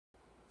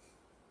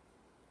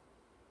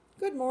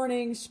Good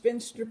morning,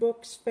 Spinster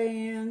Books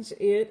fans.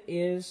 It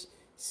is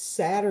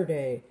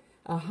Saturday,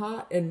 a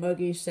hot and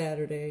muggy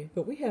Saturday,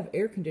 but we have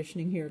air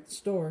conditioning here at the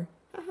store.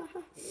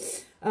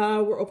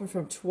 We're open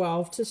from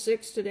 12 to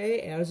 6 today,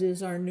 as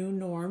is our new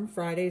norm,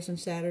 Fridays and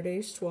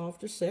Saturdays, 12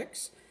 to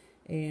 6.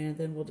 And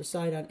then we'll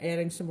decide on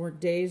adding some more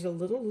days a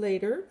little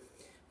later.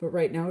 But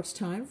right now it's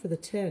time for the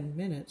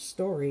 10-minute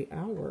story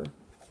hour.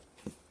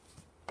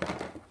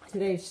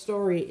 Today's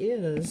story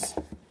is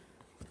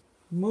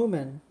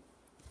Moomin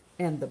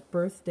and the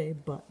birthday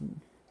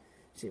button.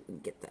 See if we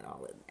can get that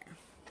all in there.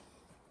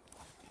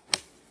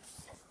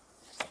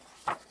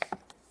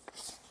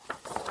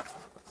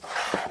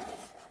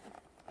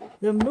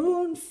 The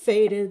moon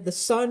faded, the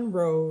sun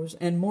rose,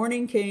 and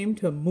morning came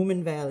to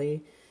Moomin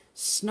Valley.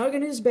 Snug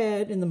in his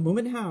bed in the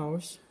Moomin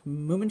house,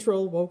 Moomin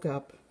Troll woke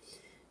up.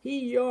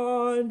 He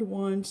yawned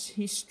once,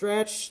 he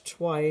stretched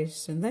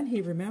twice, and then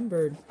he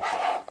remembered.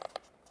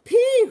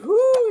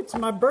 Pee-hoo, it's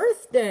my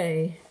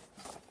birthday.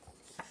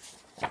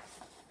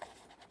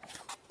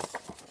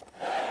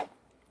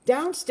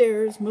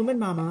 Downstairs, Moomin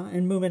Mama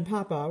and Moomin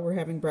Papa were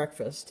having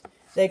breakfast.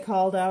 They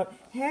called out,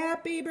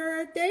 "Happy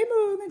birthday,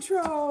 Moomin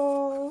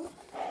Troll!"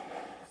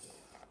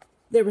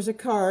 There was a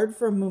card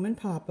from Moomin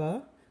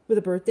Papa with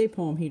a birthday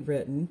poem he'd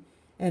written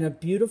and a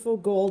beautiful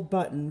gold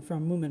button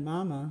from Moomin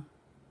Mama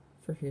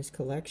for his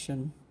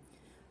collection.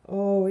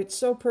 "Oh, it's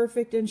so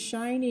perfect and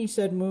shiny,"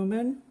 said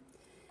Moomin.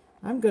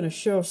 "I'm going to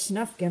show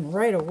Snufkin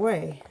right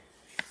away."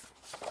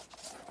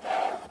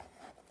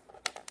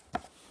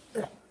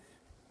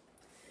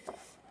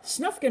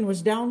 Snufkin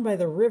was down by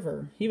the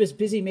river. He was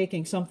busy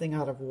making something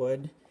out of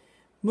wood.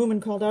 Moomin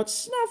called out,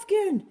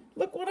 "Snufkin,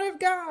 look what I've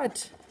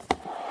got."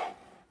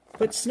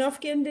 But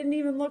Snufkin didn't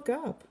even look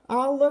up.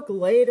 "I'll look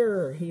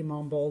later," he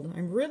mumbled.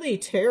 "I'm really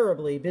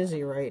terribly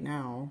busy right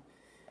now."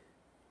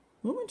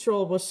 Moomin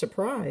Troll was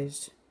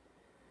surprised.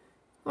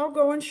 "I'll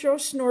go and show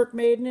Snork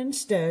Maiden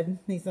instead,"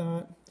 he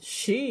thought.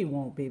 "She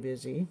won't be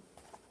busy."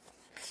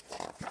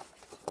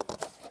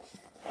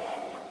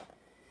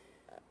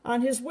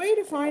 On his way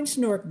to find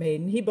Snork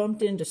Maiden, he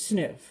bumped into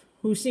Sniff,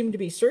 who seemed to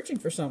be searching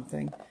for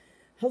something.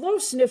 "Hello,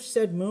 Sniff,"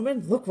 said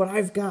Moomin. "Look what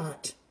I've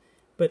got."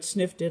 But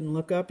Sniff didn't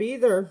look up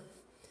either.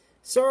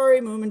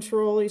 "Sorry, Moomin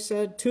Troll," he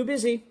said. "Too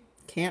busy.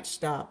 Can't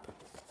stop."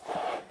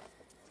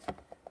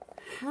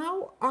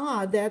 How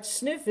odd that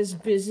Sniff is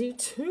busy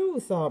too,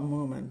 thought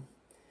Moomin.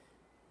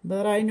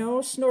 But I know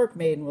Snork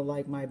Maiden will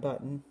like my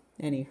button,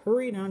 and he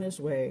hurried on his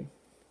way.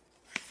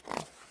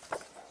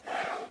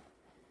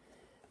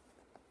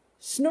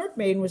 Snork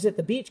Maiden was at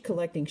the beach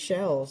collecting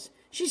shells.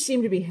 She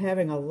seemed to be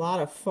having a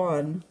lot of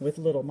fun with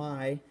Little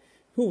My,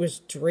 who was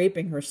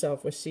draping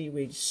herself with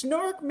seaweed.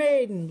 "Snork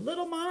Maiden,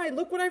 Little My,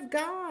 look what I've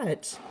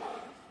got."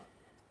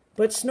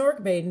 But Snork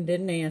Maiden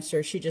didn't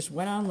answer. She just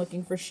went on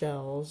looking for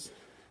shells.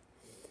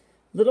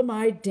 Little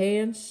My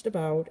danced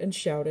about and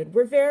shouted,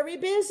 "We're very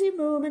busy,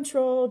 Moomin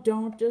Troll.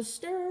 Don't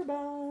disturb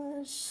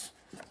us."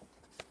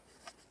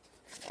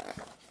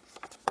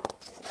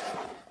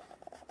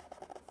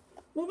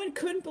 Moomin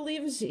couldn't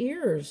believe his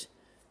ears.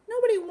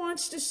 "Nobody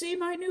wants to see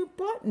my new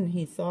button,"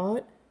 he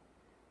thought.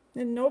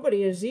 "And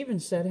nobody has even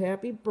said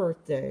happy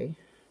birthday."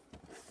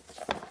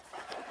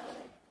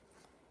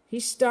 He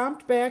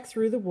stomped back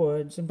through the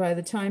woods, and by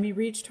the time he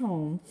reached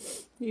home,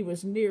 he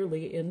was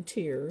nearly in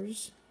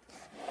tears.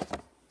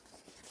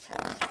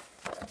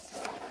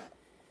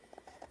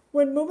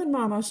 When Moomin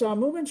Mama saw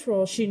Moomin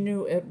Troll, she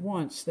knew at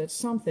once that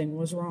something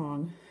was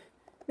wrong.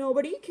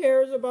 "Nobody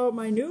cares about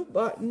my new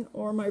button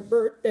or my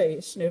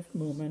birthday," sniffed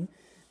Moomin.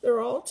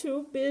 "They're all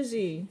too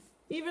busy,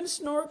 even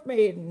Snork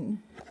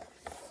Maiden."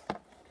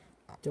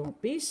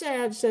 "Don't be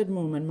sad," said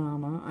Moomin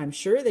Mama. "I'm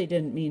sure they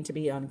didn't mean to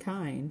be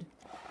unkind.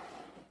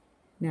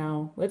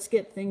 Now, let's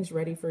get things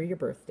ready for your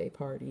birthday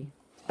party."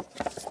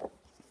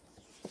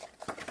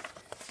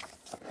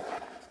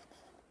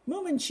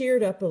 Moomin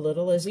cheered up a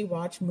little as he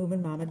watched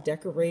Moomin Mama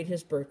decorate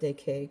his birthday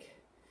cake,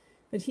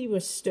 but he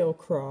was still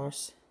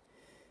cross.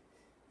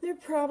 "They're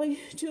probably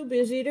too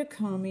busy to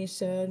come," he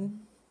said.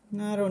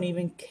 "I don't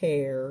even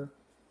care."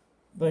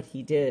 But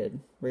he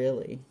did,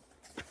 really.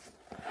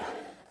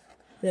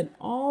 Then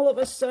all of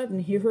a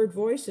sudden he heard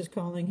voices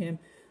calling him,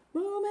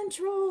 "Moomin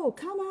Troll,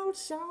 come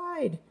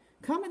outside.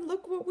 Come and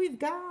look what we've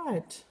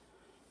got."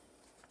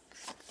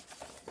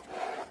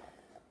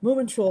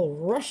 Moomin Troll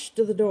rushed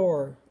to the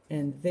door,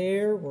 and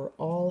there were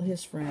all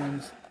his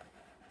friends.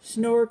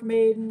 Snork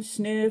Maiden,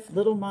 Sniff,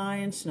 Little My,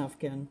 and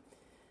Snufkin.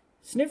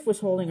 Sniff was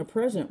holding a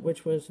present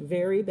which was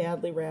very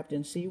badly wrapped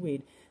in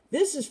seaweed.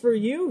 "This is for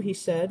you," he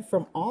said,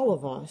 "from all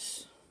of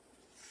us."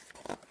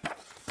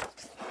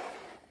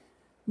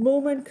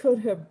 Moomin could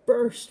have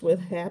burst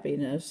with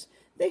happiness.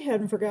 They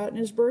hadn't forgotten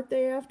his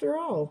birthday after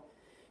all.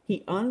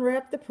 He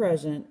unwrapped the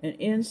present, and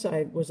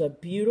inside was a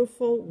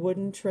beautiful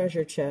wooden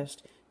treasure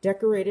chest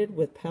decorated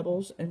with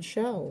pebbles and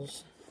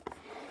shells.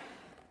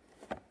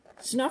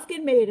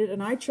 "Snufkin made it,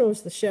 and I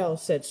chose the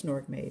shells," said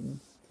Snork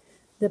Maiden.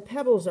 "The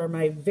pebbles are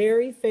my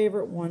very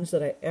favorite ones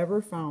that I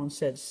ever found,"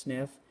 said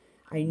Sniff.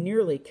 "I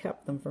nearly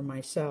kept them for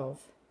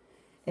myself."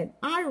 "And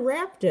I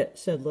wrapped it,"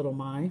 said Little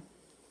My.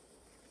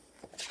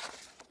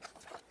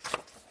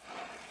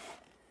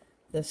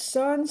 The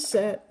sun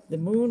set, the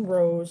moon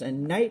rose,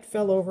 and night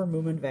fell over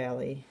Moomin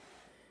Valley.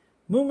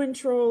 Moomin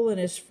Troll and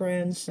his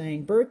friends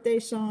sang birthday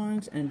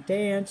songs and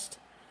danced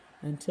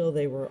until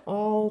they were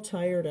all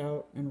tired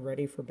out and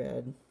ready for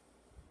bed.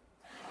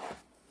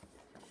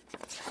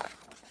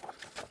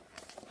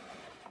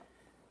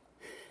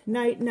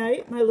 "Night,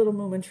 night, my little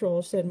Moomin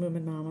Troll," said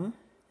Moomin Mama.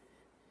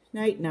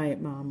 "Night, night,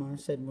 Mama,"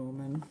 said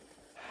Moomin.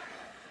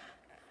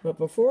 But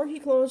before he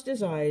closed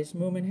his eyes,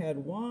 Moomin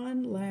had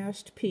one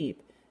last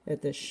peep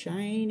at the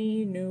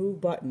shiny new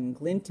button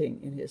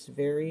glinting in his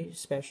very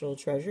special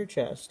treasure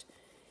chest.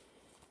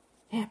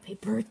 "Happy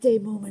birthday,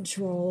 Moomin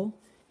Troll,"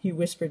 he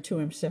whispered to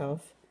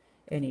himself,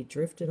 and he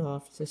drifted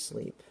off to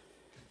sleep.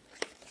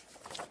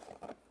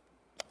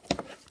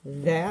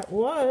 That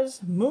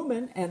was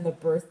Moomin and the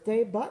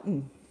birthday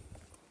button,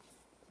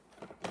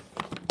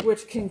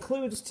 which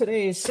concludes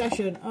today's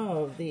session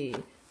of the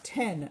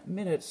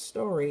 10-minute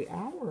story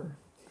hour.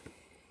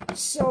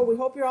 So we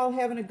hope you're all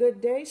having a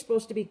good day. It's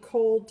supposed to be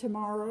cold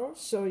tomorrow,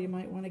 so you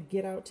might want to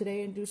get out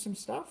today and do some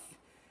stuff.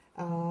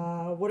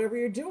 Whatever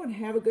you're doing,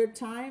 have a good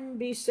time,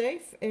 be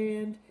safe,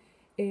 and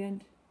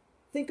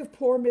think of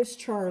poor Miss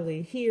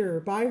Charlie here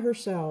by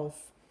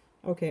herself.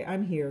 Okay,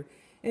 I'm here.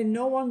 And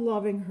no one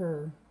loving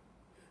her.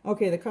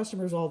 Okay, the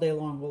customers all day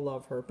long will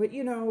love her, but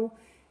you know,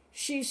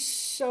 she's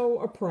so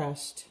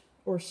oppressed.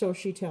 Or so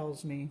she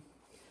tells me.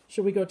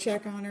 Should we go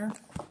check on her?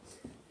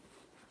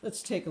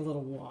 Let's take a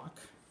little walk.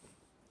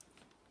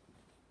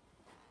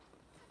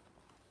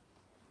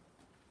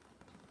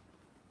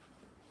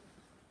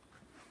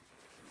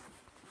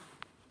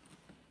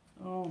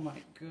 Oh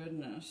my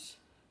goodness.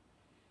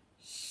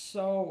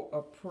 So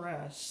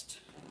oppressed.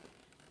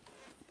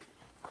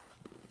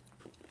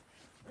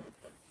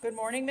 Good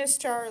morning, Miss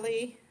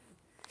Charlie.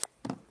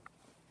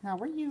 How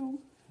are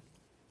you?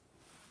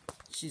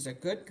 She's a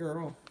good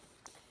girl.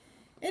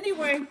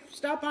 Anyway,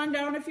 stop on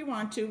down if you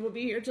want to. We'll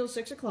be here till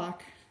 6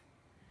 o'clock.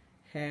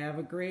 Have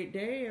a great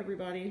day,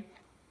 everybody.